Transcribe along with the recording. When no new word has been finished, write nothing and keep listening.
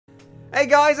Hey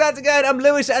guys, how's it going? I'm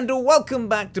Lewis and welcome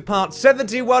back to part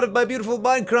 71 of my beautiful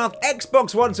Minecraft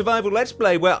Xbox One survival Let's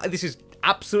Play. Well, this is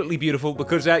absolutely beautiful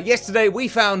because yesterday we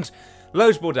found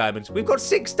loads more diamonds. We've got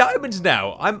 6 diamonds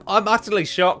now. I'm utterly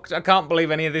shocked. I can't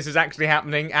believe any of this is actually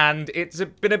happening, and it's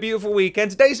been a beautiful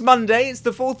weekend. Today's Monday, it's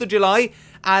the 4th of July,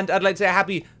 and I'd like to say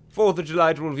happy 4th of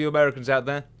July to all of you Americans out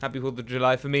there. Happy 4th of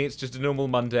July. For me, it's just a normal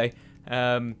Monday.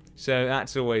 So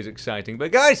that's always exciting.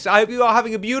 But guys, I hope you are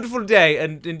having a beautiful day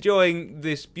and enjoying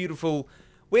this beautiful,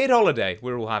 weird holiday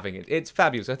we're all having. It's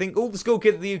fabulous. I think all the school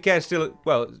kids in the UK are still at,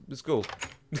 well, at school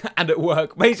and at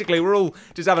work. Basically, we're all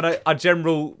just having a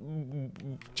general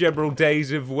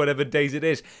days of whatever days it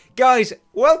is. Guys,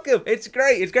 welcome. It's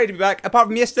great. It's great to be back. Apart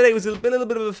from yesterday, it was a little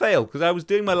bit of a fail because I was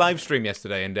doing my live stream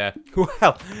yesterday. And,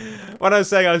 well, when I was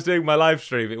saying I was doing my live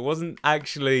stream, it wasn't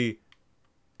actually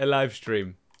a live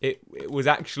stream. It was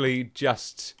actually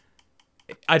just,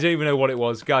 I don't even know what it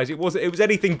was, guys. It was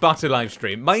anything but a live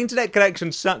stream. My internet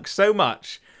connection sucks so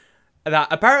much that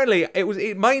apparently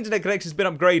my internet connection's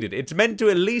been upgraded. It's meant to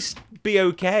at least be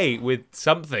okay with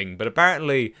something, but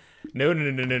apparently no.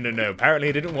 Apparently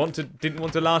it didn't want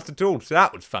to last at all. So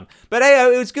that was fun. But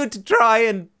hey, it was good to try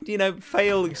and, you know,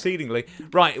 fail exceedingly.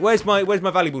 Right, where's my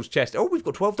valuables chest? Oh, we've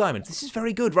got 12 diamonds. This is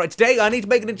very good. Right, today I need to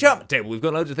make an enchantment table. We've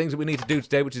got loads of things that we need to do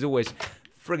today, which is always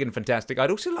friggin' fantastic.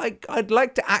 I'd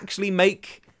like to actually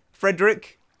make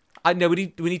Frederick. I know we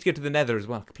need to get to the Nether as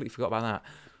well. I completely forgot about that.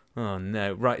 Oh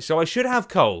no. Right, so I should have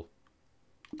coal.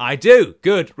 I do.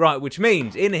 Good. Right, which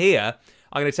means in here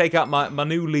I'm going to take out my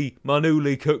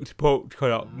newly cooked pork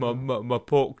my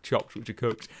pork chops, which are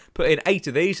cooked. Put in 8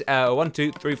 of these. 1,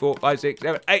 2, 3, 4, 5, 6,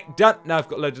 7, 8. Done. Now I've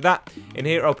got loads of that. In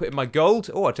here I'll put in my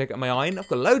gold. Oh, I'll take out my iron. I've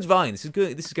got loads of iron. This is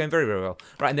good. This is going very, very well.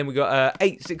 Right, and then we've got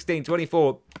 8, 16,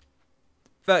 24.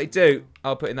 32.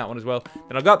 I'll put in that one as well.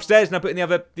 Then I'll go upstairs and I'll put in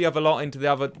the other lot into the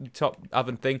other top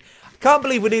oven thing. I can't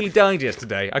believe we nearly died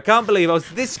yesterday. I can't believe I was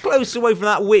this close away from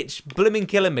that witch blimmin'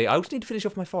 killing me. I also need to finish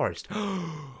off my forest.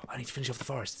 I need to finish off the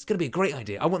forest. It's going to be a great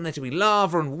idea. I want there to be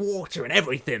lava and water and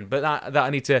everything, but that I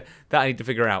need to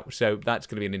figure out. So that's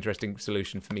going to be an interesting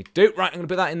solution for me to do. Right, I'm going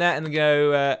to put that in there and then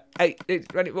go 8,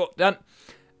 24, done.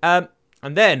 And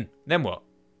then what?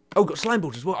 Oh, got slime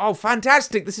balls as well. Oh,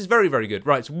 fantastic. This is very, very good.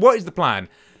 Right, so what is the plan?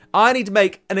 I need to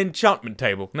make an enchantment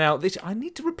table. Now, I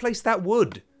need to replace that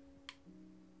wood.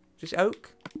 Just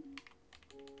oak.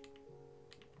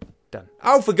 Done.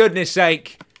 Oh, for goodness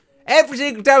sake. Every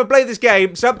single time I play this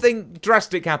game, something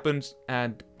drastic happens.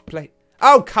 And play.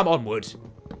 Oh, come on, wood.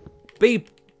 Be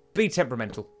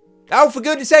temperamental. Oh, for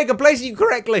goodness sake, I'm placing you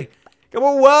correctly. Come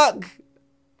on, work.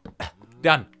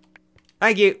 Done.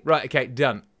 Thank you. Right, okay,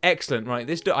 done. Excellent. Right,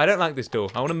 this door. I don't like this door.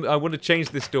 I want to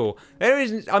change this door. There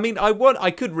isn't. I mean,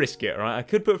 I could risk it. Right, I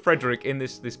could put Frederick in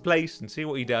this place and see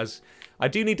what he does. I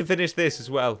do need to finish this as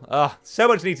well. Ah, so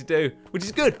much need to do, which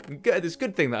is good. It's a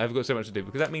good thing that I've got so much to do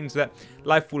because that means that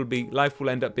life will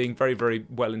end up being very, very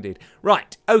well indeed.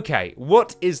 Right. Okay.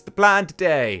 What is the plan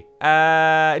today?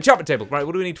 Enchantment table. Right.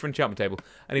 What do we need for enchantment table?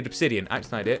 I need obsidian.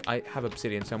 That's an idea. I have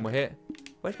obsidian somewhere here.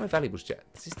 Where's my valuables chest?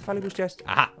 Is this the valuables chest?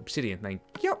 Aha, obsidian. Thank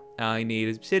you. I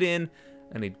need obsidian.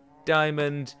 I need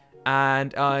diamond.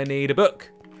 And I need a book.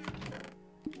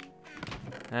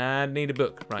 And need a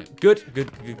book. Right. Good.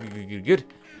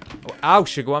 Oh,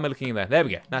 sugar. Why am I looking in there? There we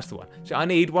go. That's the one. So I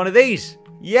need one of these.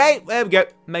 Yay. There we go.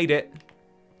 Made it.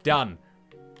 Done.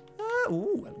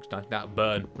 Ooh, that looks nice. That'll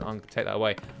burn. I'm going to take that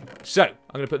away. So, I'm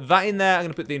going to put that in there. I'm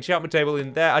going to put the enchantment table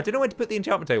in there. I don't know where to put the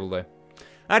enchantment table, though.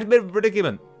 I had a bit of a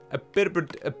predicament. A bit of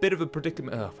a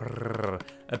predicament.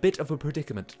 A bit of a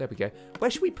predicament. There we go. Where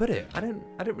should we put it? I don't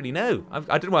really know. I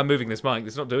don't know why I'm moving this mic.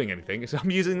 It's not doing anything. So I'm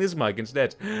using this mic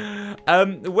instead.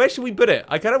 Where should we put it?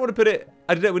 I kind of want to put it.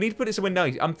 I don't know. We need to put it somewhere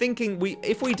nice. I'm thinking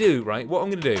if we do, right. What I'm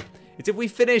going to do is if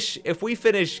we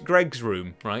finish Greg's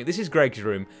room, right. This is Greg's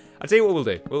room. I'll tell you what we'll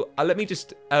do. Well, let me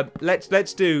just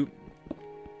let's do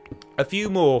a few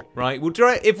more. Right. We'll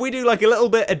try if we do like a little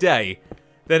bit a day.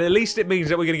 Then at least it means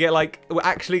that we're going to get, like, we're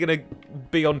actually going to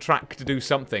be on track to do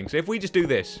something. So if we just do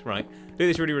this, right, do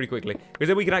this really, really quickly, because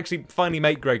then we can actually finally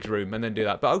make Greg's room and then do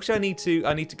that. But also I need to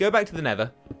go back to the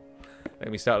Nether.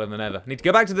 Let me start on the Nether. I need to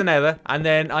go back to the Nether, and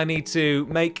then I need to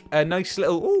make a nice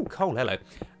little, oh, coal, hello.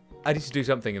 I need to do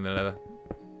something in the Nether.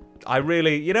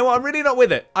 You know what? I'm really not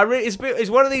with it. It's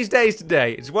one of these days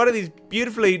today. It's one of these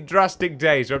beautifully drastic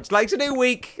days where it's like, it's a new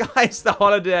week. It's the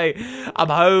holiday. I'm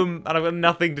home and I've got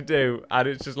nothing to do. And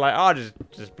it's just like, oh,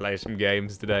 just play some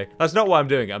games today. That's not why I'm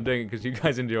doing it. I'm doing it because you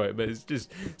guys enjoy it. But it's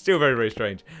just still very, very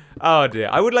strange. Oh, dear.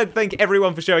 I would like to thank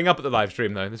everyone for showing up at the live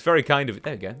stream, though. That's very kind of it.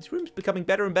 There we go. This room's becoming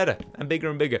better and better. And bigger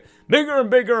and bigger. Bigger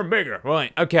and bigger and bigger.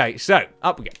 Right. Okay. So,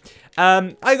 up we go.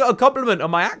 I got a compliment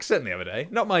on my accent the other day.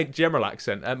 Not my general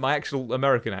accent, my actual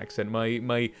American accent.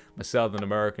 My Southern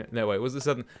American. No, wait, was the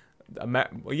Southern...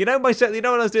 You know when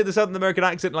I was doing the Southern American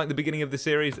accent like the beginning of the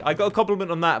series? I got a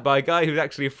compliment on that by a guy who's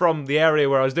actually from the area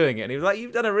where I was doing it. And he was like,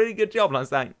 you've done a really good job. And I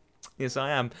was like, yes,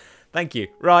 I am. Thank you.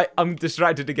 Right, I'm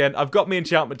distracted again. I've got my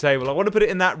enchantment table. I want to put it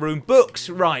in that room. Books.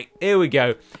 Right, here we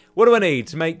go. What do I need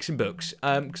to make some books?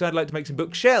 Because I'd like to make some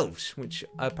bookshelves, which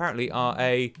apparently are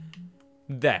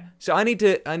there. So I need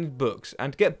books.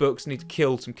 And to get books, I need to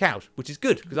kill some cows, which is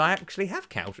good, because I actually have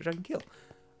cows, which I can kill.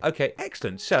 Okay,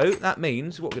 excellent. So that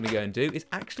means what we're going to go and do is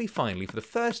actually finally, for the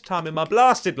first time in my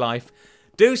blasted life,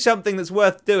 do something that's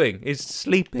worth doing, is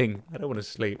sleeping. I don't want to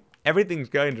sleep. Everything's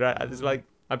going right. It's like,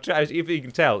 if you can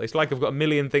tell, it's like I've got a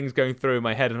million things going through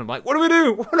my head and I'm like, what do we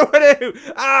do? What do I do?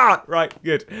 Ah, right,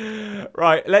 good.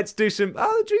 Right, let's do some,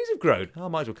 oh, the trees have grown. Oh, I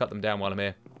might as well cut them down while I'm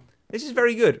here. This is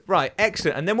very good. Right,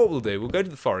 excellent. And then what we'll do, we'll go to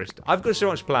the forest. I've got so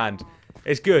much planned.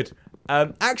 It's good.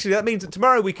 Actually, that means that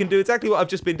tomorrow we can do exactly what I've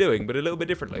just been doing, but a little bit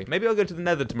differently. Maybe I'll go to the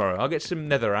nether tomorrow. I'll get some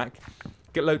netherrack.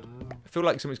 I feel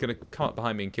like something's going to come up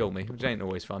behind me and kill me, which ain't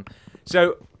always fun.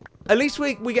 So, at least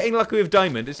we're getting lucky with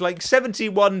diamond. It's like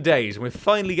 71 days, and we're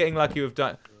finally getting lucky with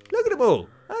diamond. Look at them all.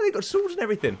 Oh, they've got swords and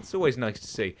everything. It's always nice to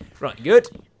see. Right, good.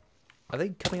 Are they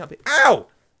coming up here? Ow!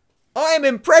 I am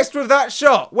impressed with that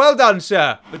shot. Well done,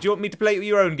 sir. But do you want me to play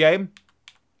your own game?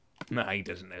 No, he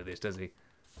doesn't know this, does he?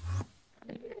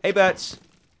 Hey, birds.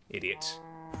 Idiots.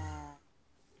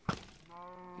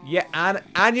 Yeah,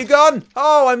 and you're gone.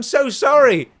 Oh, I'm so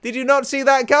sorry. Did you not see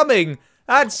that coming?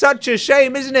 That's such a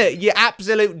shame, isn't it? You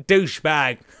absolute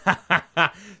douchebag.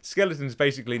 Skeletons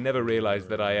basically never realised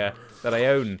that I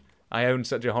own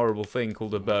such a horrible thing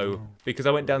called a bow because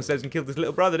I went downstairs and killed his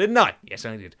little brother, didn't I? Yes,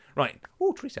 I did. Right.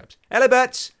 Oh, tree saps. Hello,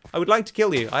 birds. I would like to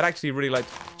kill you. I'd actually really like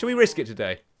to. Shall we risk it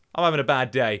today? I'm having a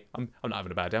bad day. I'm not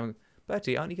having a bad day.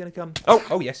 Bertie, aren't you going to come?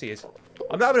 Oh, yes, he is.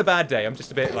 I'm not having a bad day. I'm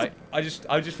just a bit like, I just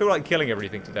feel like killing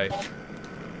everything today.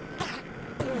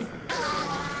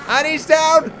 And he's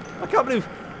down! I can't believe,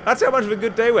 that's how much of a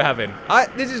good day we're having.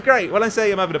 This is great. When I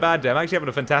say I'm having a bad day, I'm actually having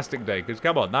a fantastic day. Because,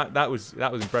 come on, that was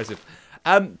impressive.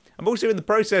 I'm also in the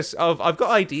process of, I've got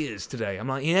ideas today. I'm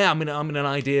like, yeah, I'm in an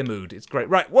idea mood. It's great.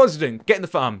 Right, what's it doing? Get in the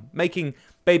farm. Making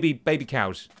baby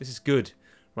cows. This is good.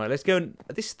 Right, let's go and,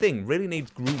 this thing really needs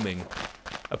grooming.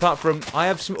 Apart from, I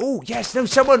have some, oh, yes, no,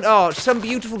 some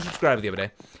beautiful subscriber the other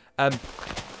day,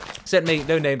 sent me,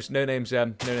 no names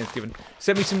given,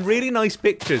 sent me some really nice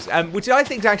pictures, which I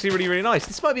think is actually really, really nice.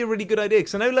 This might be a really good idea,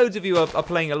 because I know loads of you are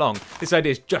playing along. This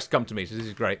idea's just come to me, so this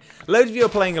is great. Loads of you are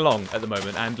playing along at the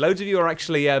moment, and loads of you are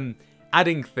actually,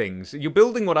 adding things. You're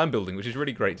building what I'm building, which is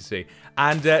really great to see.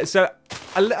 And so,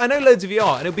 I know loads of you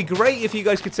are, and it would be great if you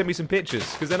guys could send me some pictures,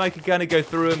 because then I could kind of go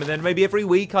through them, and then maybe every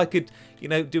week I could, you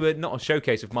know, do not a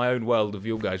showcase of my own world of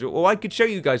you guys, or I could show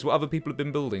you guys what other people have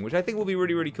been building, which I think will be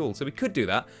really, really cool. So we could do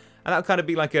that, and that would kind of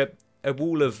be like a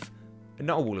wall of,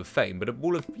 not a wall of fame, but a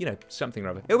wall of, you know, something or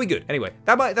other. It'll be good. Anyway,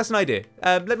 that's an idea.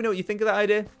 Let me know what you think of that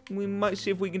idea. We might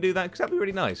see if we can do that, because that'd be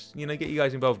really nice. You know, get you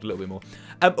guys involved a little bit more.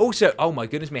 Also, oh my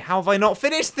goodness me, how have I not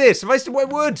finished this? Have I still wet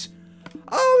wood?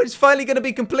 Oh, it's finally going to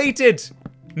be completed.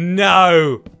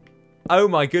 No. Oh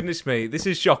my goodness me, this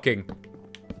is shocking.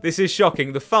 This is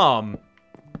shocking. The farm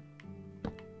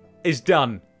is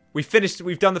done. We've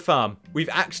done the farm. We've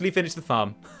actually finished the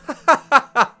farm.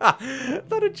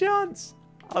 Not a chance.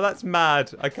 Oh, that's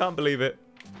mad. I can't believe it.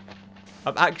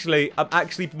 I'm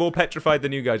actually more petrified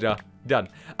than you guys are. Done.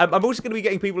 I'm also going to be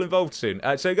getting people involved soon.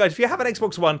 So, guys, if you have an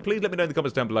Xbox One, please let me know in the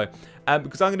comments down below.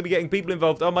 Because I'm going to be getting people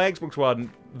involved on my Xbox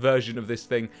One version of this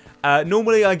thing.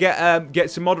 Normally, I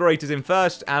get some moderators in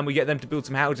first, and we get them to build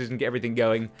some houses and get everything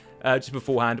going just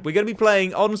beforehand. We're going to be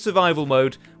playing on survival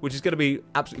mode, which is going to be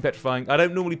absolutely petrifying. I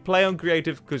don't normally play on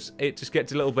creative because it just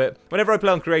gets a little bit... Whenever I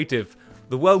play on creative,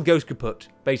 the world goes kaput,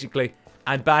 basically.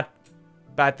 And bad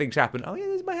things happen. Oh yeah,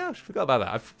 there's my house. Forgot about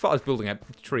that. I thought I was building a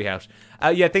tree house.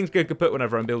 Yeah, things go kaput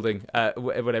whenever I'm building,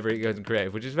 whenever it goes in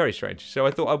creative, which is very strange. So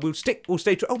I thought I will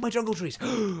stay true. Oh, my jungle trees.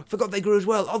 Forgot they grew as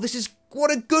well. Oh,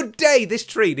 what a good day. This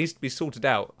tree needs to be sorted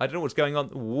out. I don't know what's going on.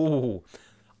 Whoa.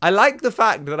 I like the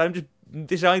fact that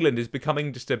this island is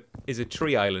becoming is a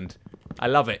tree island. I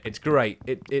love it. It's great.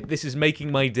 This is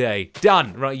making my day.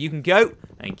 Done. Right, you can go.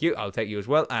 Thank you. I'll take you as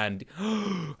well. And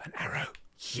an arrow.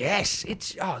 Yes,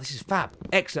 this is fab.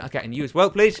 Excellent. Okay, and you as well,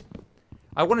 please.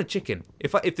 I want a chicken.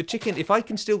 If I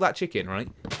can steal that chicken, right,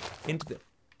 into the...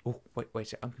 Oh,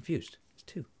 wait, I'm confused. It's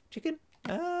two. Chicken?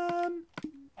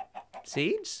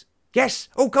 Seeds? Yes!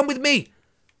 Oh, come with me!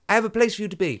 I have a place for you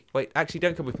to be. Wait, actually,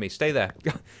 don't come with me. Stay there.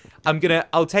 I'm gonna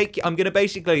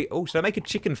basically... Oh, should I make a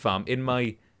chicken farm in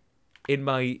my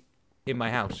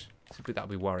house? That'll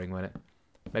be worrying, won't it?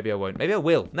 Maybe I won't. Maybe I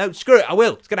will. No, screw it. I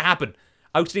will. It's going to happen.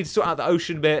 I just need to sort out the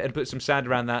ocean bit and put some sand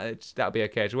around that. That'll be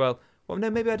okay as well. Well, no,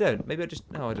 maybe I don't. Maybe I just...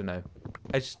 No, I don't know.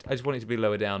 I just want it to be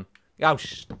lower down. Oh,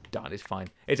 darn, it's fine.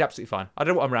 It's absolutely fine. I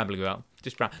don't know what I'm rambling about.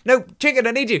 Just No, chicken,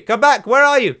 I need you. Come back. Where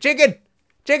are you? Chicken.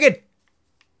 Chicken.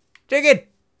 Chicken.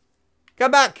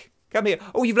 Come back. Come here.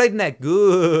 Oh, you've laid an egg.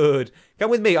 Good.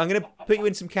 Come with me. I'm going to put you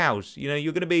in some cows. You know,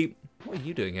 you're going to be... What are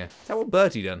you doing here? Is that what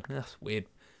Bertie done? That's weird.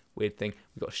 Weird thing.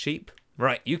 We've got sheep.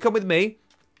 Right, you come with me.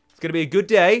 It's going to be a good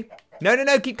day. No, no,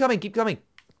 no. Keep coming. Keep coming.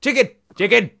 Chicken.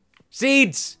 Chicken.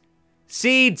 Seeds.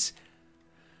 Seeds.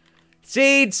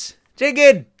 Seeds.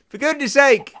 Chicken. For goodness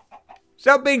sake.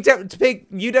 Stop being tempted to pick.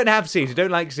 You don't have seeds. You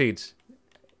don't like seeds.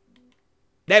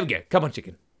 There we go. Come on,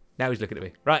 chicken. Now he's looking at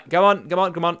me. Right, come on. Come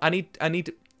on. Come on.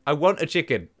 I want a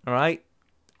chicken. All right.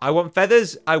 I want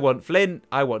feathers. I want flint.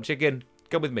 I want chicken.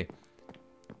 Come with me.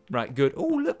 Right, good. Oh,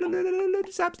 look, load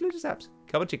of saps, load of saps.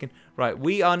 Come on, chicken. Right,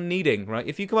 we are needing, right,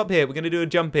 if you come up here, we're going to do a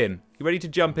jump in. You ready to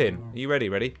jump in? Are you ready?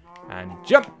 Ready? And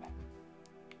jump.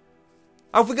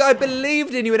 I forgot I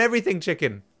believed in you and everything,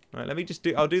 chicken. Right, let me just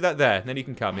do, I'll do that there. And then you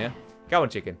can come, yeah? Come on,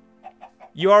 chicken.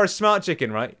 You are a smart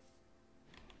chicken, right?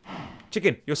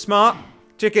 Chicken, you're smart.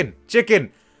 Chicken,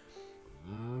 chicken.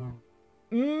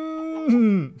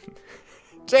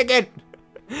 Chicken.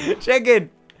 Chicken.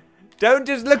 Don't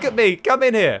just look at me. Come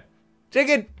in here.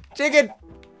 Chicken. Chicken.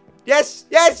 Yes.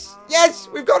 Yes. Yes.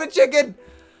 We've got a chicken.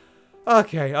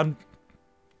 Okay.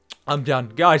 I'm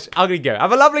done. Guys, I'm going to go.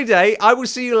 Have a lovely day. I will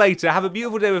see you later. Have a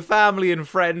beautiful day with family and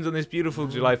friends on this beautiful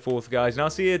July 4th, guys. And I'll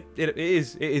see you. It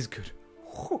is good.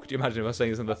 Could you imagine if I was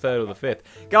saying this on the 3rd or the 5th?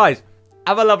 Guys,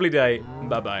 have a lovely day.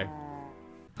 Bye-bye.